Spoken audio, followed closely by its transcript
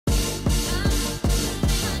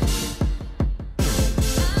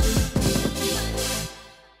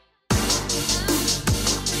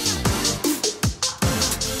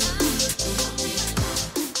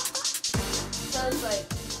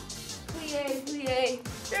plie,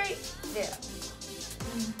 straight, down.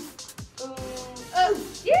 Up.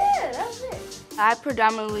 Yeah, that's it. I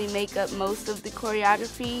predominantly make up most of the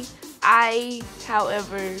choreography. I,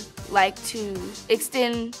 however, like to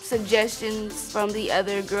extend suggestions from the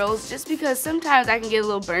other girls just because sometimes I can get a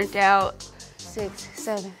little burnt out. 6,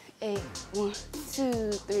 7, 8, 1,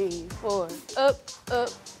 2, 3, 4, up, up,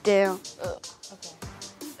 down, up. Okay.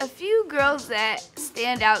 A few girls that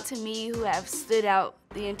stand out to me who have stood out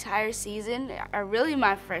the entire season are really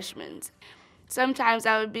my freshmen. Sometimes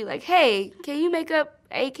I would be like, hey, can you make up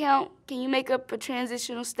a count? Can you make up a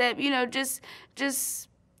transitional step? You know, just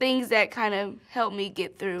things that kind of help me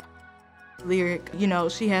get through. Lyric, you know,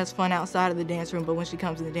 she has fun outside of the dance room, but when she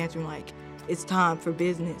comes in the dance room, like, it's time for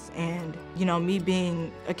business. And, you know, me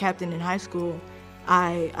being a captain in high school,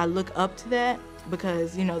 I look up to that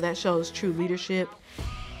because, you know, that shows true leadership.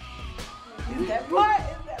 Is that part?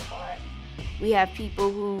 Is that part? We have people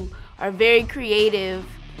who are very creative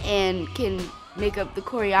and can make up the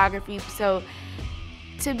choreography. So,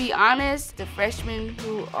 to be honest, the freshmen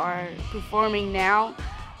who are performing now,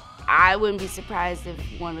 I wouldn't be surprised if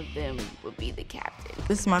one of them would be the captain.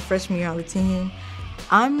 This is my freshman year on the team.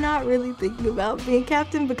 I'm not really thinking about being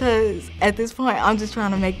captain because at this point, I'm just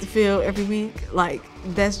trying to make the field every week. Like,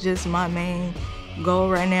 that's just my main goal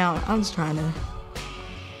right now. I'm just trying to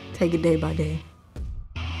take it day by day.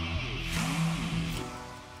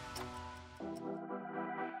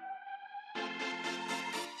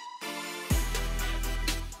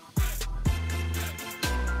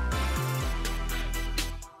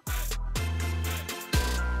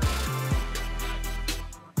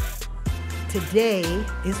 Today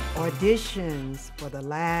is auditions for the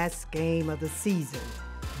last game of the season,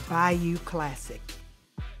 Bayou Classic.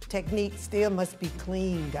 Technique still must be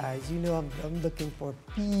clean, guys. You know I'm looking for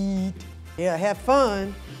feet. Yeah, have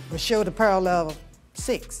fun, but show the parallel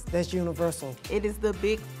 6. That's universal. It is the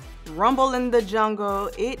big rumble in the jungle.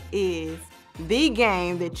 It is the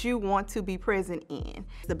game that you want to be present in.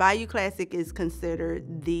 The Bayou Classic is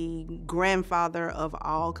considered the grandfather of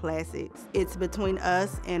all classics. It's between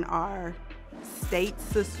us and our state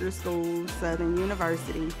sister school, Southern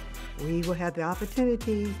University. We will have the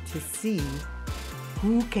opportunity to see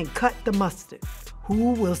who can cut the mustard,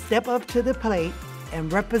 who will step up to the plate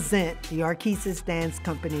and represent the Arkesis Dance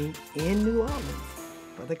Company in New Orleans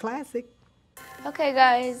for the Classic. Okay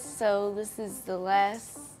guys, so this is the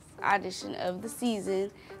last audition of the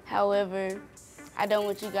season. However, I don't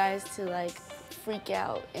want you guys to like freak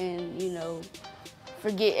out and, you know,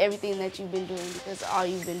 forget everything that you've been doing because all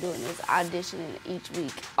you've been doing is auditioning each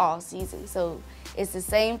week all season. So it's the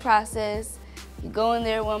same process. You go in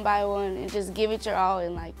there one by one and just give it your all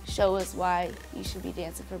and like show us why you should be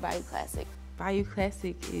dancing for Bayou Classic. Bayou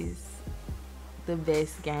Classic is the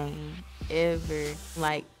best game ever.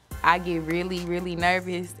 Like, I get really, really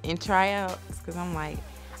nervous in tryouts because I'm like,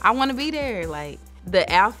 I want to be there. Like,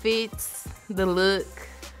 the outfits, the look,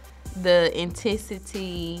 the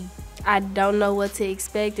intensity. I don't know what to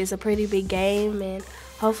expect. It's a pretty big game, and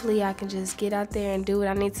hopefully I can just get out there and do what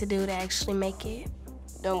I need to do to actually make it.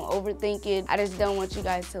 Don't overthink it. I just don't want you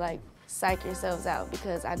guys to like psych yourselves out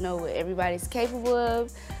because I know what everybody's capable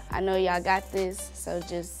of. I know y'all got this, so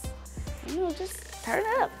just, you know, just turn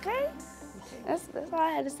up, okay? That's all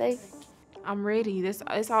I had to say. I'm ready.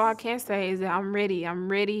 That's all I can say is that I'm ready. I'm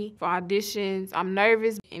ready for auditions. I'm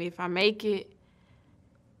nervous, and if I make it,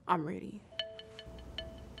 I'm ready.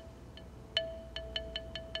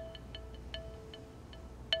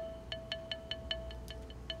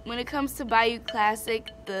 When it comes to Bayou Classic,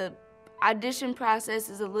 the audition process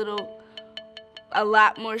is a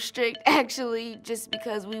lot more strict actually, just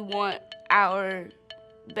because we want our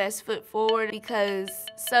best foot forward because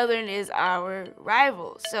Southern is our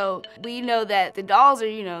rival. So we know that the dolls are,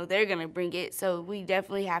 you know, they're gonna bring it, so we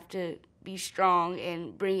definitely have to be strong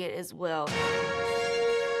and bring it as well.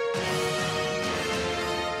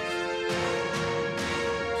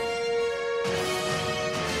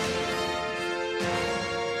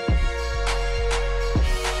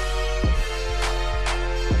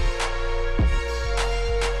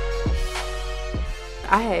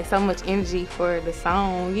 I had so much energy for the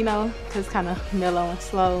song, you know, just kind of mellow and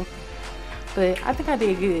slow. But I think I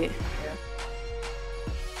did good.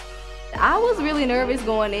 I was really nervous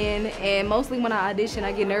going in, and mostly when I audition,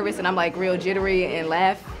 I get nervous and I'm like real jittery and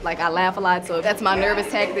laugh. Like, I laugh a lot, so that's my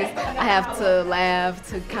nervous tactics. I have to laugh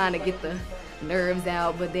to kind of get the nerves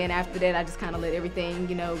out, but then after that, I just kind of let everything,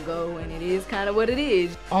 you know, go, and it is kind of what it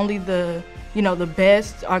is. Only the, you know, the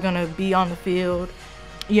best are gonna be on the field.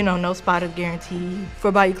 You know, no spot is guaranteed. For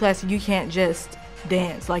Bayou Classic, you can't just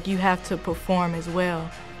dance. Like, you have to perform as well.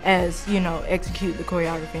 as, you know, execute the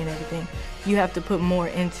choreography and everything. You have to put more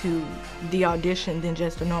into the audition than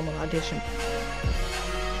just a normal audition.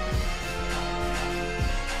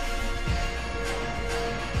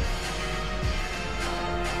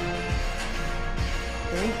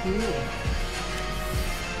 Thank you.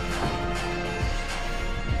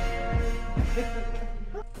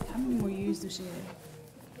 How many more years does she have?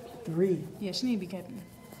 3. Yeah, she need to be captain.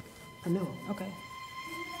 I know. Okay.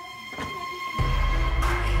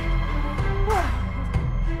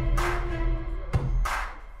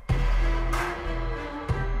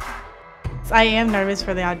 I am nervous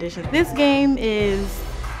for the audition. This game is,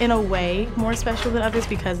 in a way, more special than others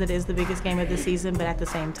because it is the biggest game of the season, but at the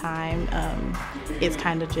same time, it's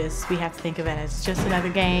kind of just, we have to think of it as just another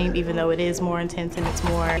game, even though it is more intense and it's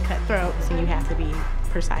more cutthroat, and you have to be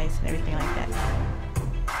precise and everything like that.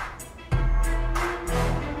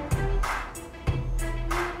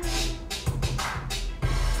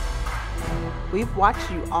 We've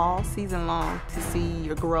watched you all season long to see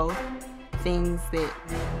your growth, things that,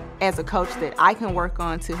 as a coach, that I can work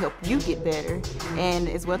on to help you get better, and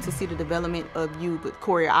as well to see the development of you with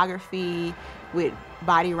choreography, with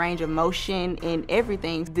body range of motion and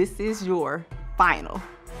everything. This is your final.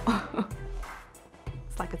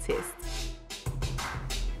 It's like a test.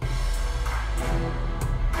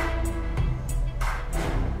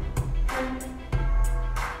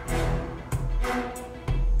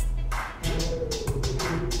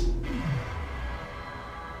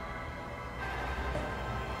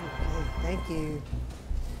 Thank you.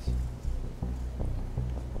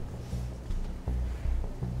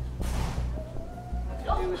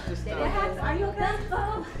 Are you okay?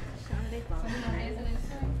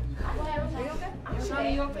 Are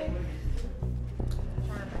you okay?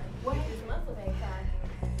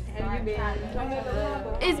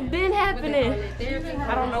 It's been happening.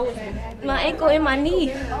 I don't know what's been happening. My ankle and my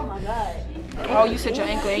knee. Oh, you said your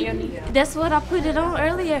ankle and your knee? That's what I put it on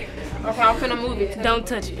earlier. Okay, I'm finna move it. Don't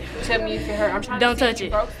touch it. Tell me if it hurt. I'm trying Don't to see touch if you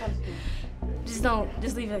it. broke something.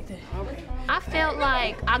 Just leave it like that. Okay. I felt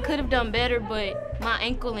like I could have done better, but my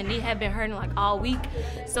ankle and knee have been hurting like all week.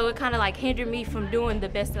 So it kind of like hindered me from doing the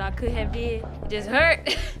best that I could have did. It just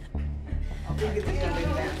hurt.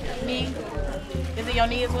 Knee? Is it your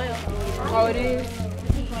knee as well? Oh, it is?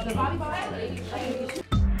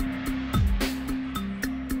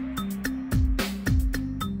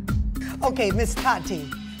 Okay, Miss Tati.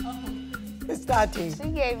 Miss Tati. She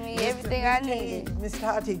gave me everything I needed. Miss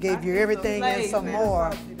Tati gave you everything and some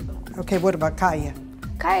more. Okay, what about Kaya?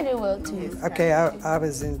 Kaya did well too. Okay, I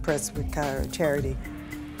was impressed with Kaya Charity.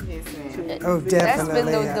 Oh, definitely.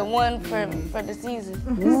 That's been the one for the season.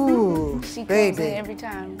 Ooh, She comes baby. in every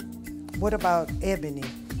time. What about Ebony?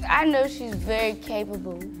 I know she's very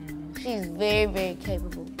capable. She's very, very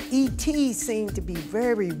capable. E.T. seemed to be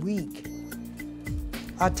very weak.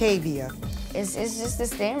 Octavia. It's just the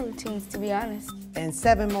stand routines, to be honest. And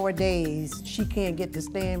 7 more days, she can't get the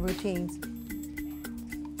stand routines.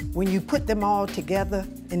 When you put them all together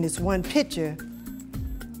in this one picture,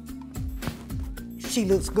 she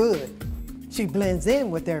looks good. She blends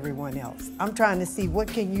in with everyone else. I'm trying to see, what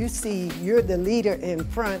can you see? You're the leader in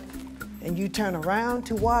front, and you turn around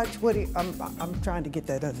to watch. I'm trying to get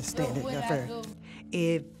that understanding of her.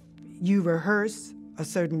 If you rehearse a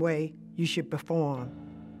certain way, you should perform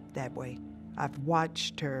that way. I've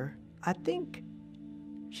watched her. I think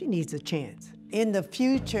she needs a chance. In the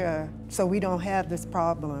future, so we don't have this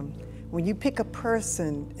problem, when you pick a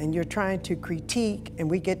person and you're trying to critique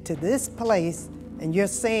and we get to this place and you're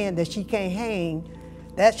saying that she can't hang,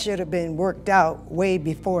 that should have been worked out way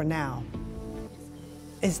before now.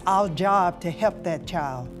 It's our job to help that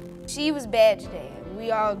child. She was bad today.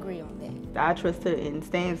 We all agree on that. I trust her and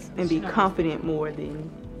stand and be confident more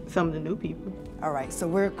than some of the new people. All right, so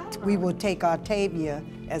we will take Octavia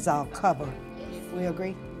as our cover. We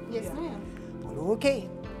agree? Yes, ma'am. Well, okay,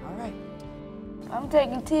 all right. I'm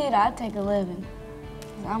taking 10, I take 11.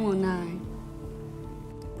 I'm on 9.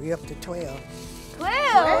 We up to 12.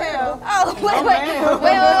 12? Oh,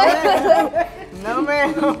 wait. No,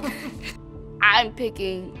 ma'am. I'm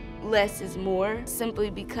picking less is more,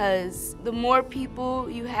 simply because the more people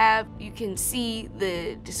you have, you can see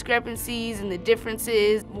the discrepancies and the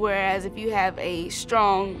differences, whereas if you have a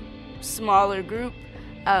strong, smaller group,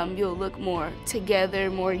 you'll look more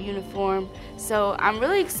together, more uniform. So I'm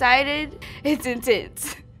really excited. It's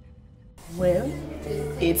intense. Well,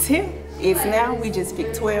 it's here. It's now. We just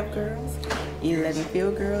picked 12 girls, 11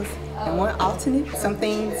 field girls, and 1 alternate. Some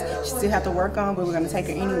things she still have to work on, but we're going to take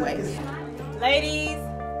her anyway. Ladies,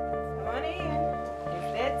 come on in.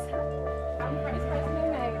 It's that time. It's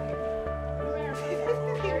President Maggie.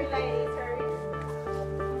 Hurry, ladies, hurry.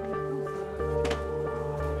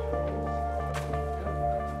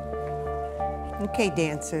 Okay,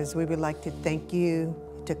 dancers, we would like to thank you.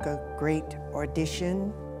 You took a great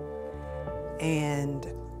audition, and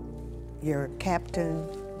your captain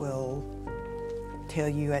will tell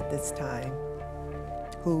you at this time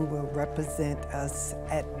who will represent us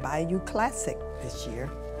at Bayou Classic this year.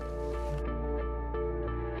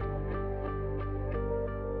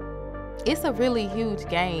 It's a really huge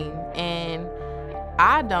game, and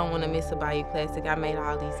I don't want to miss a Bayou Classic. I made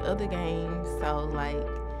all these other games, so like,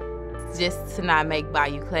 just to not make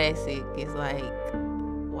Bayou Classic is like,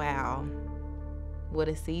 wow, what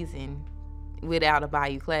a season without a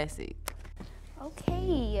Bayou Classic.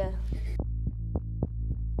 Okay.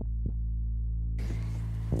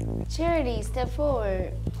 Charity, step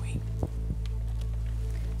forward.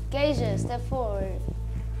 Geisha, step forward.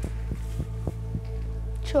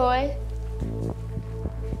 Troy.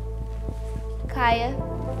 Kaya.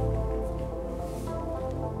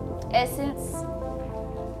 Essence.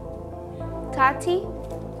 Tati.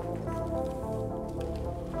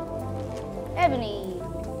 Ebony.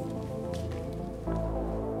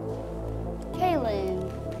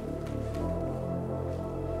 Kaylin.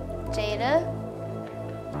 Jada.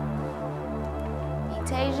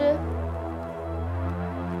 Etasia.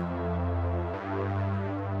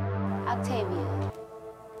 Octavia.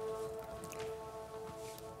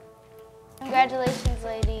 Congratulations,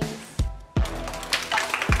 ladies.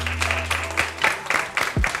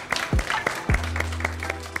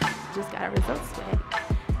 Just got our results back,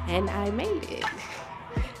 and I made it.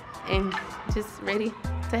 And just ready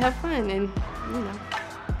to have fun and, you know,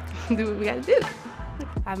 do what we gotta do.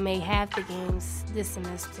 I made half the games this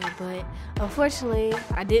semester, but unfortunately,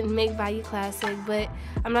 I didn't make Bayou Classic, but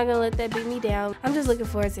I'm not gonna let that beat me down. I'm just looking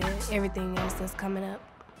forward to everything else that's coming up.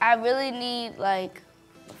 I really need like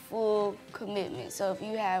full commitment. So if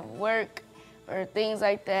you have work or things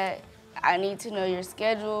like that, I need to know your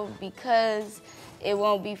schedule because it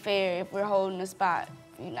won't be fair if we're holding a spot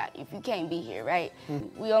if you can't be here, right?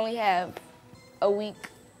 We only have a week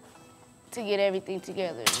to get everything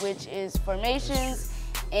together, which is formations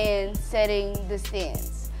and setting the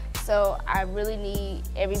stands. So I really need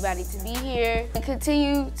everybody to be here and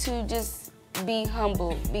continue to just be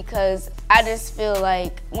humble, because I just feel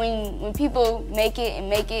like when people make it and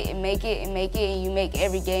make it and make it and make it, and you make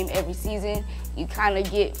every game every season, you kind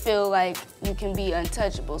of feel like you can be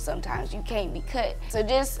untouchable sometimes. You can't be cut. So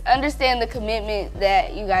just understand the commitment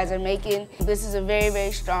that you guys are making. This is a very,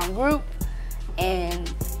 very strong group,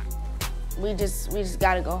 and we just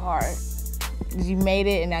gotta go hard. You made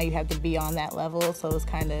it, and now you have to be on that level, so it's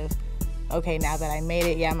kind of, okay, now that I made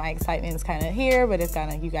it, yeah, my excitement is kind of here, but it's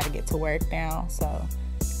kind of, you got to get to work now. So,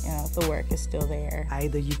 you know, the work is still there.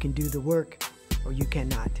 Either you can do the work or you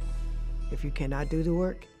cannot. If you cannot do the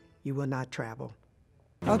work, you will not travel.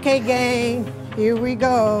 Okay, gang, here we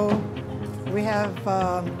go. We have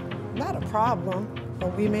not a problem,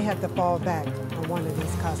 but we may have to fall back on one of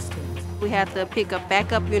these costumes. We have to pick a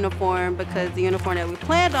backup uniform because the uniform that we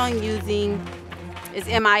planned on using is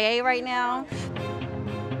MIA right now.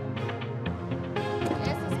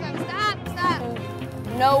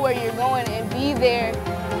 Know where you're going and be there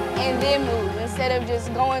and then move, instead of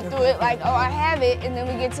just going through it like, oh, I have it, and then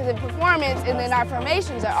we get to the performance and then our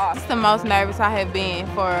formations are off. It's the most nervous I have been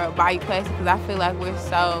for Bayou Classic because I feel like we're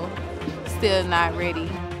so still not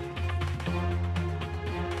ready.